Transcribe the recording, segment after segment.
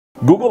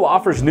Google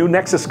offers new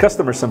Nexus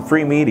customers some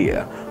free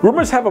media.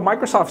 Rumors have a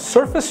Microsoft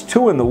Surface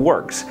 2 in the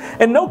works.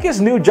 And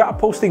Nokia's new job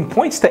posting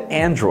points to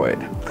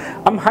Android.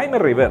 I'm Jaime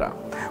Rivera,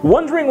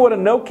 wondering what a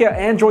Nokia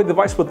Android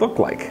device would look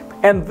like.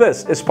 And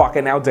this is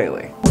Pocketnow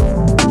Daily.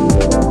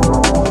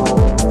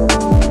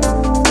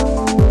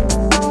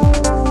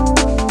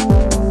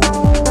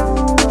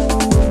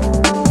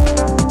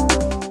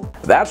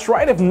 That's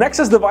right, if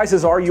Nexus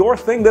devices are your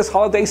thing this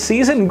holiday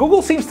season,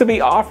 Google seems to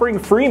be offering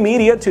free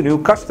media to new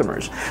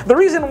customers. The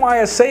reason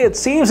why I say it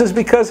seems is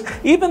because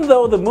even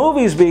though the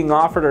movies being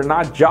offered are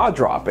not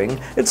jaw-dropping,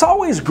 it's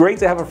always great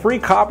to have a free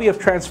copy of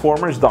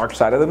Transformers: Dark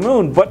Side of the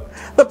Moon. But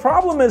the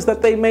problem is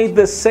that they made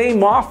this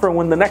same offer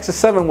when the Nexus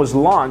 7 was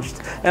launched,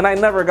 and I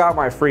never got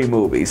my free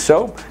movie.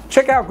 So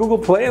check out Google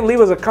Play and leave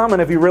us a comment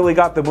if you really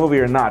got the movie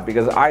or not,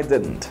 because I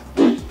didn't.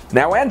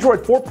 Now,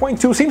 Android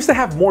 4.2 seems to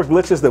have more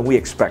glitches than we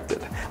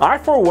expected. I,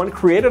 for one,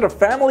 created a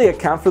family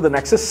account for the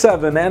Nexus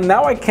 7, and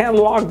now I can't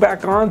log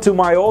back on to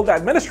my old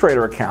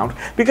administrator account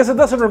because it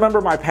doesn't remember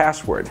my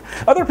password.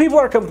 Other people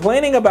are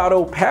complaining about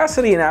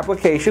opacity in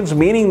applications,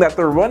 meaning that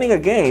they're running a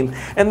game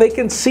and they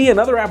can see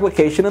another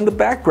application in the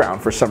background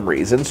for some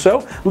reason.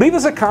 So leave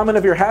us a comment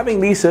if you're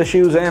having these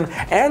issues, and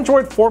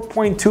Android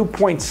 4.2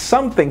 point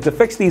something to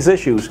fix these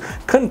issues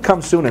couldn't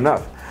come soon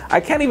enough.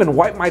 I can't even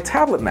wipe my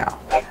tablet now.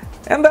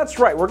 And that's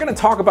right, we're going to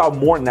talk about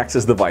more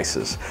Nexus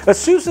devices.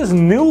 ASUS's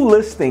new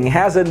listing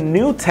has a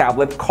new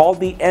tablet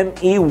called the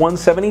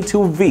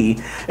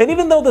ME172V, and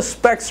even though the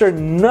specs are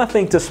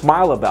nothing to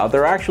smile about,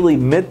 they're actually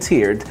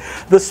mid-tiered,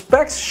 the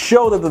specs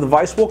show that the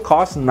device will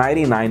cost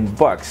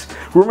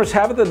 $99. Rumors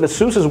have it that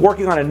ASUS is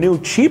working on a new,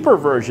 cheaper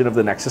version of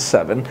the Nexus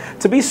 7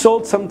 to be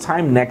sold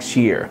sometime next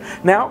year.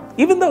 Now,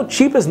 even though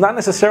cheap is not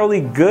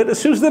necessarily good,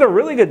 ASUS did a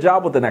really good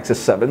job with the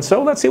Nexus 7,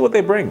 so let's see what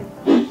they bring.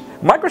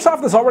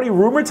 Microsoft is already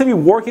rumored to be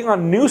working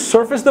on new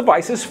Surface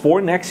devices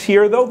for next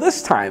year, though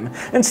this time,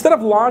 instead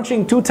of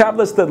launching two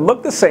tablets that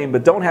look the same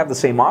but don't have the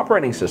same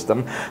operating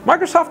system,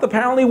 Microsoft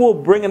apparently will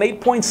bring an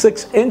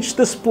 8.6-inch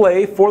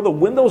display for the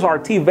Windows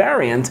RT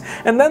variant,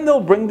 and then they'll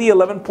bring the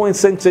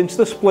 11.6-inch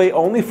display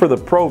only for the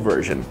Pro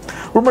version.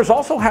 Rumors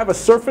also have a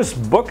Surface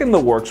Book in the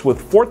works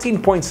with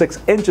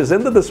 14.6 inches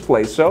in the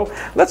display, so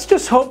let's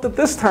just hope that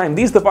this time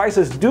these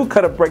devices do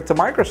cut a break to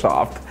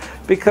Microsoft,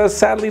 because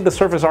sadly the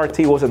Surface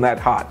RT wasn't that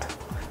hot.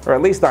 Or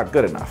at least not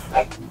good enough.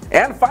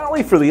 And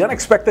finally, for the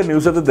unexpected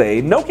news of the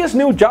day, Nokia's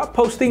new job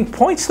posting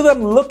points to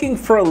them looking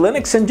for a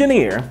Linux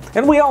engineer,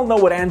 and we all know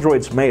what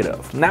Android's made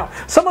of. Now,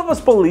 some of us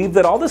believe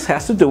that all this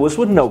has to do is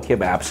with Nokia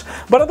apps,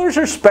 but others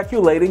are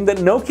speculating that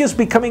Nokia's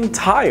becoming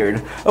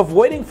tired of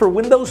waiting for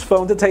Windows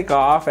Phone to take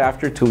off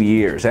after 2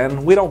 years,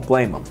 and we don't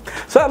blame them.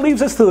 So that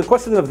leaves us to the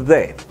question of the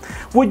day.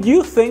 Would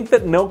you think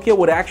that Nokia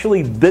would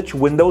actually ditch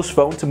Windows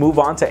Phone to move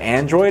on to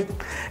Android?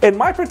 In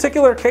my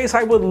particular case,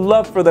 I would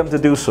love for them to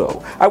do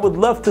so. I would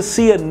love to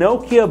see a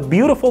Nokia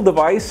beautiful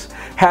device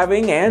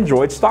having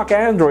Android, stock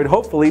Android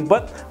hopefully,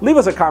 but leave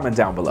us a comment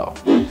down below.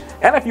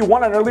 And if you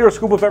want an earlier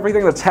scoop of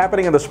everything that's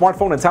happening in the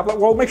smartphone and tablet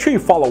world, make sure you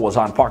follow us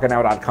on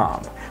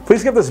Pocketnow.com.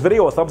 Please give this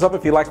video a thumbs up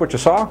if you like what you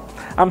saw.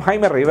 I'm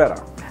Jaime Rivera.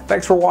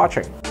 Thanks for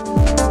watching.